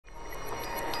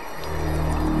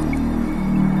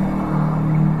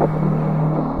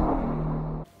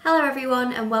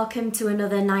everyone and welcome to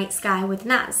another Night Sky with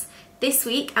Naz. This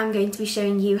week I'm going to be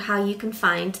showing you how you can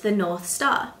find the North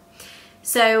Star.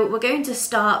 So we're going to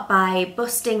start by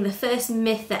busting the first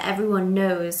myth that everyone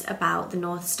knows about the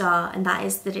North Star, and that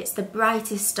is that it's the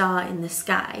brightest star in the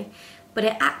sky. But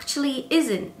it actually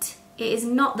isn't. It is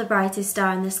not the brightest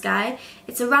star in the sky.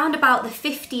 It's around about the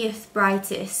 50th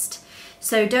brightest.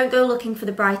 So don't go looking for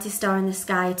the brightest star in the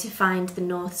sky to find the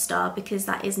North Star, because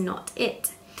that is not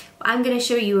it. But I'm going to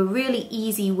show you a really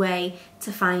easy way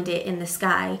to find it in the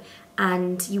sky,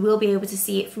 and you will be able to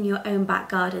see it from your own back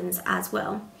gardens as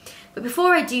well. But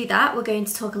before I do that, we're going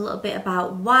to talk a little bit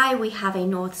about why we have a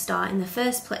North Star in the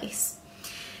first place.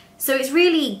 So it's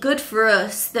really good for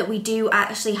us that we do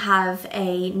actually have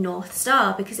a North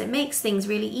Star, because it makes things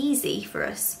really easy for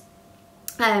us.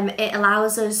 It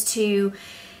allows us to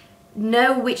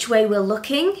know which way we're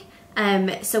looking.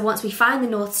 So once we find the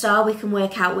North Star, we can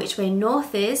work out which way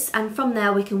north is, and from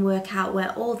there we can work out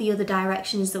where all the other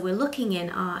directions that we're looking in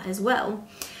are as well.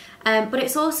 But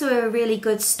it's also a really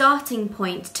good starting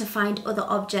point to find other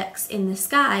objects in the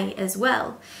sky as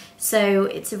well. So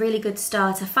it's a really good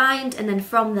star to find, and then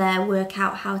from there work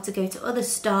out how to go to other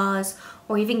stars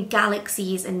or even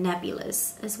galaxies and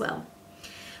nebulas as well.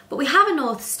 But we have a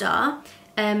North Star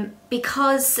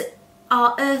because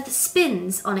our Earth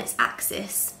spins on its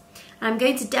axis. And I'm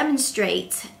going to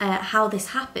demonstrate how this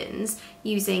happens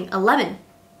using a lemon.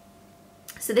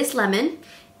 So this lemon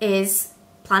is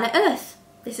planet Earth.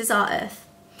 This is our Earth.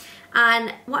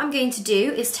 And what I'm going to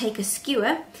do is take a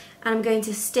skewer, and I'm going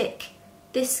to stick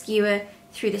this skewer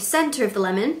through the center of the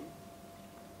lemon.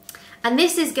 And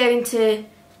this is going to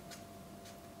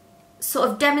sort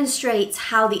of demonstrate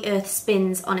how the Earth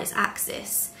spins on its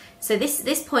axis. So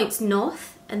this points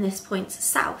north and this points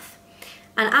south.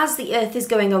 And as the Earth is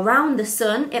going around the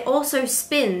sun, it also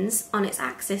spins on its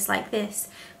axis like this,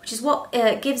 which is what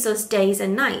gives us days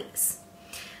and nights.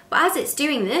 But as it's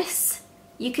doing this,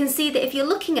 you can see that if you're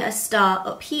looking at a star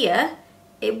up here,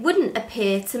 it wouldn't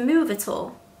appear to move at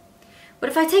all. But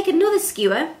if I take another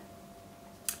skewer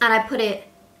and I put it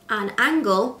at an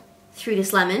angle through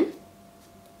this lemon,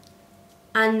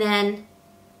 and then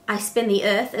I spin the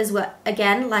Earth as well,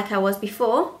 again like I was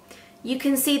before, you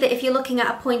can see that if you're looking at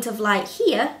a point of light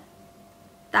here,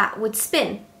 that would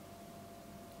spin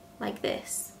like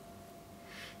this.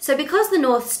 So because the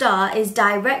North Star is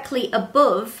directly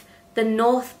above the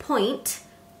north point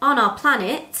on our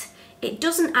planet, it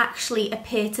doesn't actually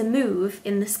appear to move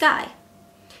in the sky.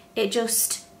 It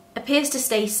just appears to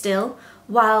stay still,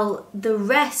 while the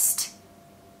rest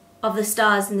of the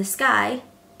stars in the sky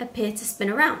appear to spin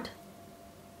around.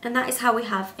 And that is how we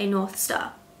have a North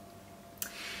Star.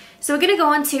 So we're going to go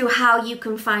on to how you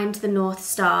can find the North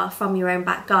Star from your own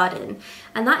back garden,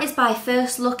 and that is by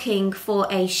first looking for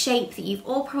a shape that you've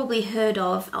all probably heard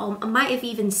of or might have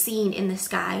even seen in the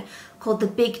sky, called the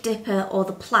Big Dipper or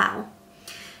the Plough.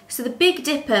 So the Big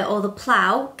Dipper or the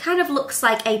Plough kind of looks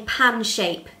like a pan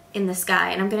shape in the sky,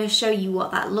 and I'm going to show you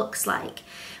what that looks like.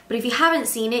 But if you haven't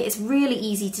seen it, it's really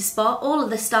easy to spot. All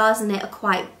of the stars in it are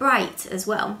quite bright as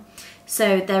well,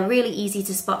 so they're really easy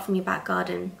to spot from your back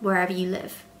garden wherever you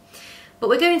live. But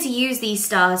we're going to use these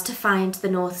stars to find the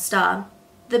North Star.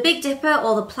 The Big Dipper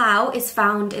or the Plough is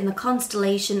found in the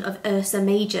constellation of Ursa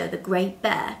Major, the Great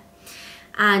Bear.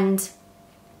 And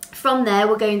from there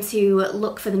we're going to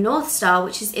look for the North Star,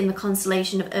 which is in the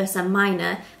constellation of Ursa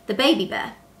Minor, the Baby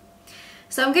Bear.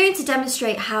 So I'm going to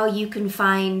demonstrate how you can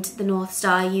find the North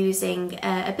Star using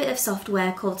a bit of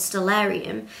software called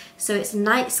Stellarium. So it's a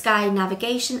night sky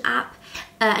navigation app,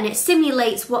 and it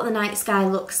simulates what the night sky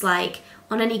looks like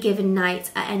on any given night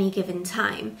at any given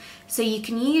time. So you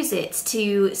can use it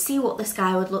to see what the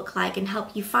sky would look like and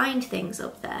help you find things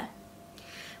up there.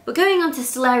 But going on to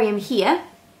Stellarium here,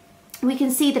 we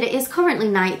can see that it is currently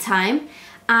nighttime,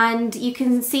 and you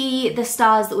can see the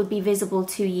stars that would be visible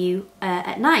to you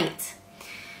at night.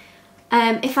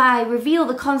 If I reveal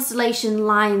the constellation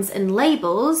lines and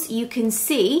labels, you can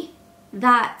see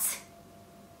that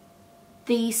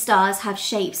these stars have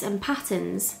shapes and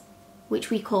patterns, which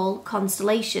we call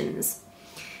constellations.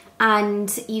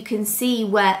 And you can see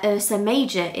where Ursa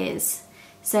Major is.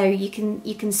 So you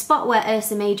can spot where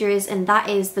Ursa Major is, and that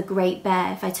is the Great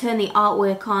Bear. If I turn the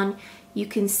artwork on, you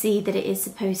can see that it is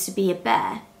supposed to be a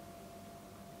bear.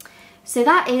 So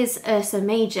that is Ursa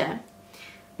Major.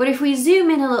 But if we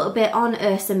zoom in a little bit on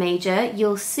Ursa Major,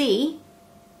 you'll see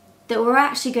that we're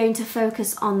actually going to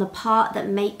focus on the part that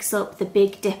makes up the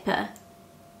Big Dipper,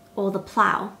 or the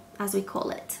Plough, as we call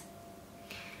it.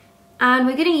 And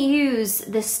we're going to use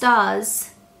the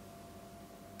stars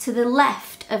to the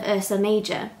left of Ursa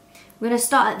Major. We're going to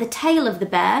start at the tail of the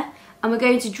bear, and we're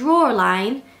going to draw a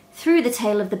line through the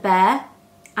tail of the bear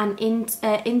and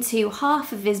into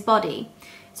half of his body.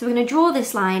 So we're going to draw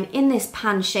this line in this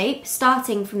pan shape,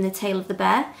 starting from the tail of the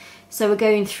bear. So we're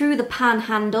going through the pan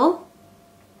handle,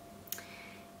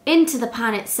 into the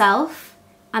pan itself,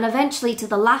 and eventually to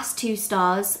the last 2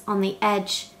 stars on the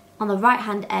edge, on the right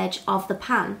hand edge of the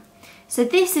pan. So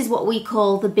this is what we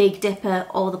call the Big Dipper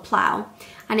or the plough,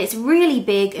 and it's really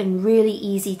big and really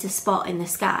easy to spot in the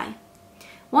sky.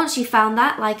 Once you've found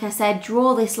that, like I said,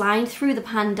 draw this line through the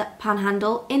pan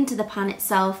handle, into the pan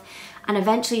itself, and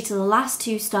eventually to the last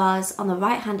 2 stars on the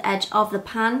right hand edge of the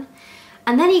pan.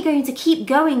 And then you're going to keep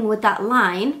going with that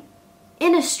line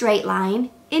in a straight line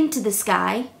into the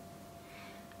sky.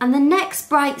 And the next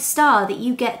bright star that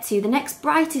you get to, the next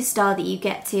brightest star that you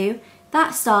get to,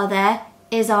 that star there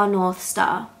is our North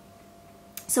Star.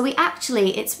 So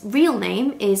its real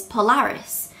name is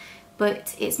Polaris,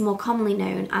 but it's more commonly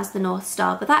known as the North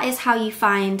Star. But that is how you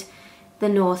find the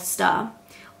North Star.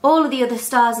 All of the other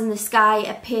stars in the sky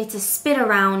appear to spin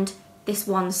around this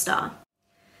one star.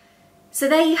 So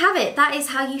there you have it, that is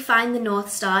how you find the North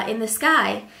Star in the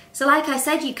sky. So like I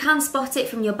said, you can spot it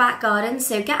from your back garden,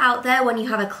 so get out there when you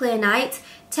have a clear night,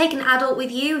 take an adult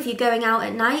with you if you're going out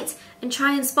at night, and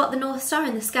try and spot the North Star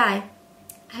in the sky.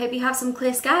 I hope you have some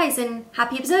clear skies and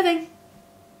happy observing!